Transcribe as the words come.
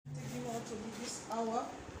hour.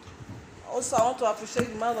 Also, I want to appreciate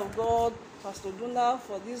the man of God, Pastor Duna,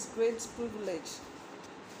 for this great privilege.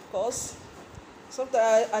 Because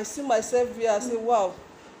sometimes I see myself here, I say, wow,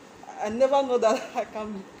 I never know that I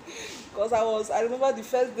can. Because I remember the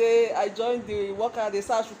first day I joined the worker, they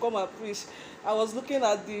said I should come and preach. I was looking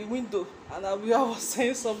at the window and I was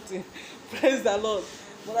saying something. Praise the Lord.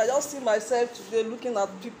 But I just see myself today looking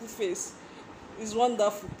at people's face. It's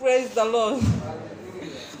wonderful. Praise the Lord.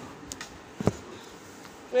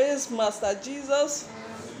 Praise Master Jesus.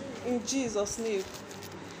 In Jesus' name.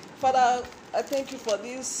 Father, I thank you for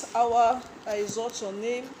this hour. I exalt your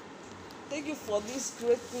name. Thank you for this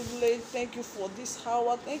great privilege. Thank you for this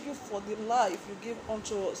hour. Thank you for the life you give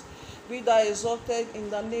unto us. Be thou exalted in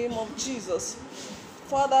the name of Jesus.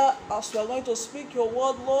 Father, as we are going to speak your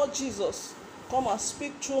word, Lord Jesus, come and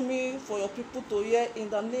speak through me for your people to hear in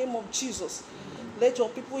the name of Jesus. Let your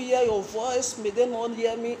people hear your voice. May they not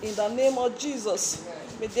hear me in the name of Jesus.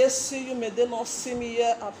 May they see you. May they not see me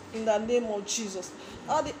here in the name of Jesus.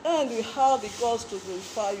 At the end, we have the gods to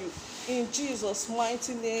glorify you. In Jesus'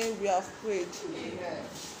 mighty name, we have prayed. Amen.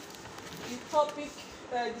 The topic,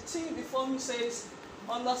 the thing before me says,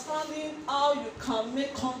 understanding how you can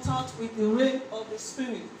make contact with the realm of the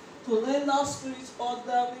Spirit to render Spirit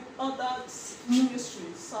other ministry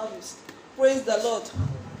service. Praise the Lord.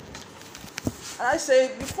 And I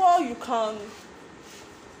say, before you can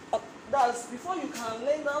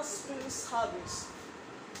render Spirit service,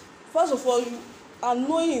 first of all, you are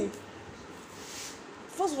knowing.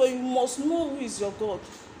 First of all, you must know who is your God.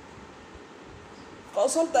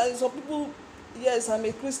 Because sometimes some people, yes, I'm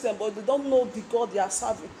a Christian, but they don't know the God they are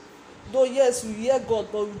serving. Though, yes, you hear God,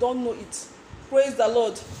 but you don't know it. Praise the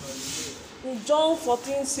Lord. In John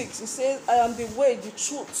 14:6, it says, I am the way, the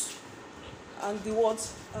truth, and the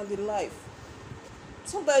what? And the life.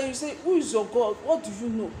 Sometimes you say, who is your God? What do you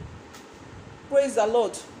know? Praise the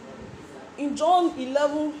Lord. In John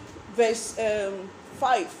 11, verse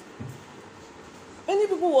 5, many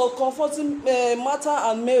people were comforting Martha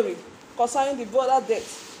and Mary concerning the brother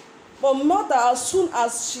death. But Martha, as soon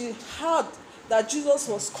as she heard that Jesus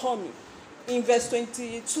was coming, in verse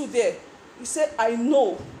 22 there, he said, I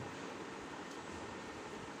know.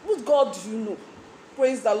 What God do you know?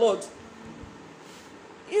 Praise the Lord.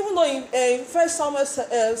 Even though in 1 Samuel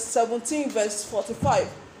 17, verse 45,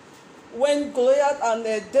 when Goliath and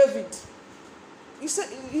David, he said,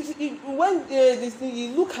 when he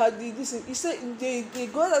look at this, he said, the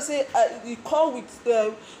God said, he called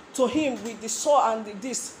to him with the sword and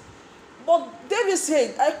this. But David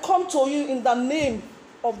said, I come to you in the name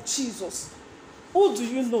of Jesus. Who do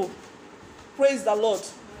you know? Praise the Lord.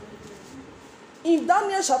 In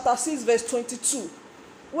Daniel chapter 6, verse 22,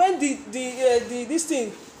 when this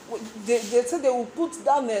thing, they said they will put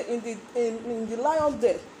Daniel in the lion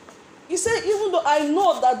den. He said, even though I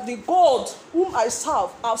know that the God whom I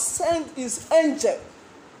serve has sent his angel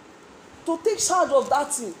to take charge of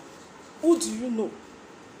that thing, who do you know?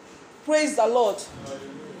 Praise the Lord.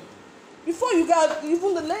 Before you get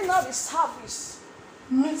even the laying out the service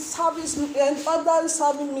and other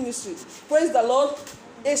serving ministry, praise the Lord,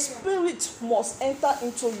 a spirit must enter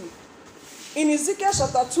into you. In Ezekiel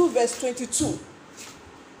chapter 2, verse 22,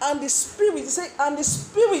 and the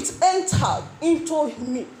spirit entered into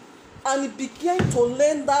me, and it began to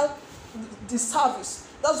render the service.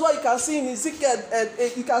 That's why you can see in Ezekiel,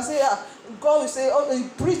 you can say, God will say, oh, he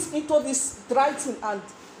breathed into this dry thing and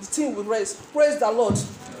the thing will rest. Praise the Lord.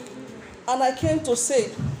 And I came to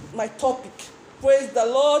say my topic. Praise the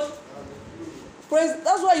Lord.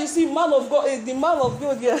 That's why you see man of God, the man of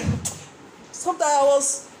God here. Sometimes I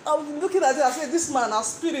was looking at it, I said, this man, our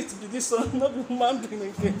spirit be this one, not be human being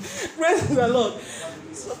again. Praise the Lord.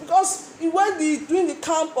 So, because when during the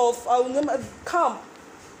camp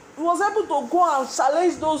he was able to go and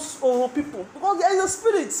challenge those people. Because there is a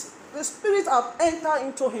spirit. The spirit have entered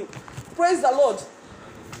into him. Praise the Lord.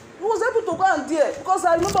 He was able to go and there. Because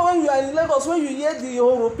I remember when you are in Lagos, when you hear the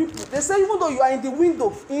Oro people, they say even though you are in the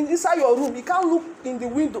window, inside your room, you can't look in the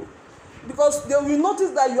window. Because they will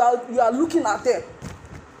notice that you are looking at them.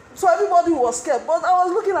 So everybody was scared. But I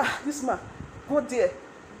was looking at this man. Go there.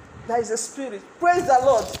 There is a spirit. Praise the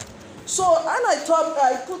Lord. So and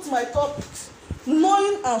I put my topic,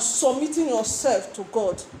 knowing and submitting yourself to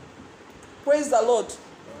God. Praise the Lord.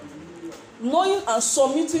 Knowing and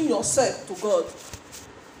submitting yourself to God.